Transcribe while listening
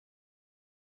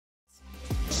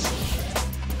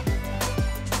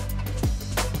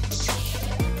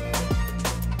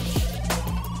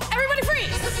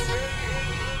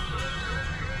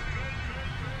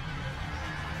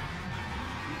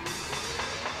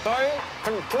Stay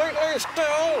completely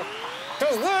still,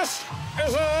 because this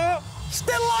is a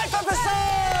still life episode!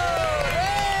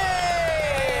 Yay!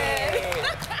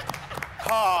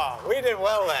 Ah, we did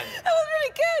well then. That was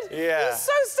really good. Yeah. It was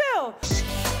so still.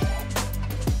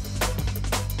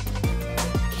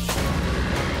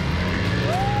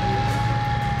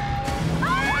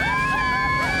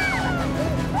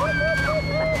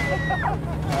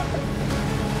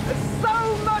 There's so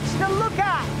much to look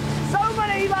at. So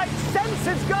many,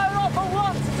 sensors going off at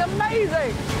once. It's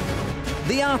amazing.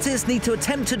 The artists need to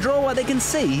attempt to draw what they can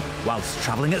see whilst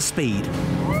travelling at speed.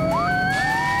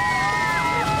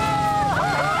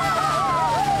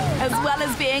 As well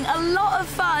as being a lot of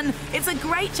fun, it's a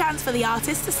great chance for the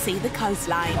artists to see the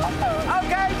coastline.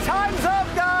 OK, time's up,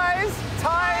 guys.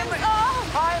 Time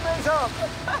is up.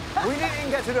 We didn't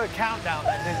even get to do a countdown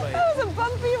then, did we? That was a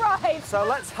bumpy ride. So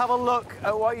let's have a look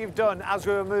at what you've done as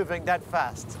we were moving dead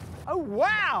fast. Oh,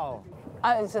 wow.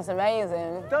 Oh, it's just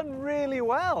amazing. Done really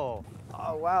well.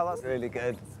 Oh, wow, that's really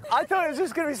good. I thought it was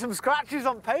just going to be some scratches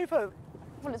on paper.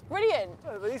 Well, it's brilliant.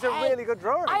 These are really good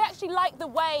drawings. I actually like the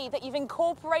way that you've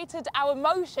incorporated our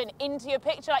emotion into your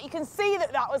picture. You can see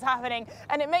that that was happening,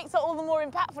 and it makes it all the more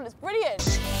impactful. It's brilliant.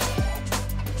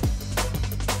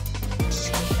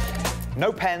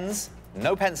 No pens,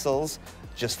 no pencils,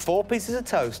 just 4 pieces of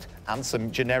toast and some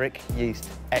generic yeast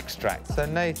extract. So,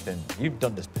 Nathan, you've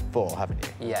done this before, haven't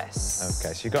you? Yes.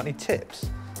 OK, so you got any tips?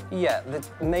 Yeah, the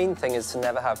main thing is to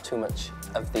never have too much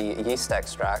of the yeast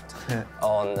extract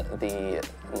on the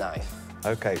knife.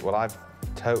 OK, well, I've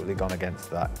totally gone against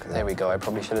that. There we go. I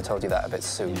probably should have told you that a bit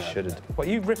sooner. You should have. What,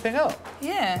 are you ripping up?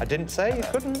 Yeah. I didn't say you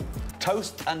couldn't.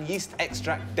 Toast and yeast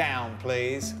extract down,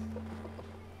 please.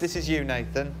 This is you,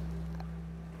 Nathan.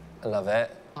 I love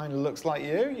it. Kind of looks like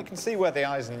you. You can see where the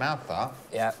eyes and mouth are.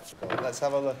 Yeah. Let's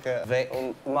have a look at Vic.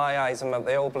 My eyes and mouth,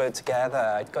 they all blurred together.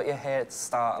 I got your hair at the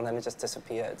start and then it just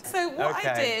disappeared. So what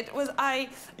I did was I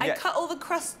cut all the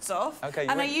crusts off,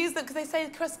 and I used them because they say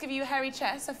crusts give you a hairy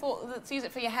chest. I thought, let's use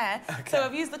it for your hair. So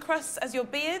I've used the crusts as your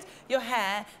beard, your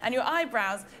hair, and your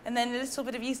eyebrows, and then a little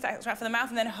bit of yeast extract for the mouth,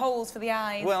 and then holes for the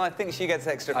eyes. Well, I think she gets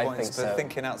extra points for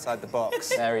thinking outside the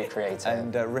box. Very creative.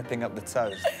 And ripping up the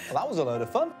toast. Well, that was a load of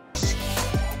fun.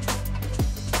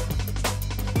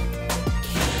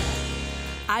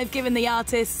 I've given the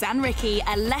artists and Ricky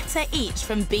a letter each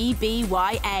from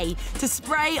BBYA to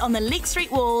spray on the Leek Street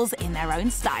walls in their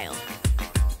own style.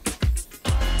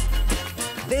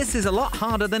 This is a lot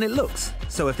harder than it looks,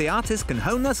 so if the artists can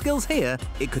hone their skills here,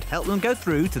 it could help them go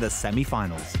through to the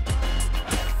semi-finals.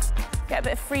 Get a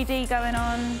bit of 3D going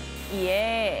on.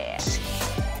 Yeah.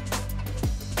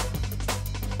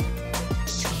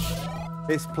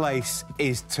 This place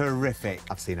is terrific.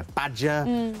 I've seen a badger,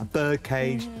 a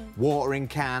birdcage, watering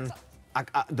can.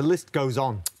 The list goes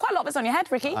on. Quite a lot of it's on your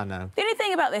head, Ricky. I know. The only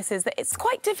thing about this is that it's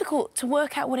quite difficult to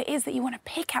work out what it is that you want to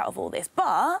pick out of all this,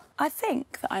 but I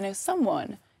think that I know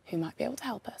someone who might be able to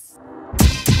help us.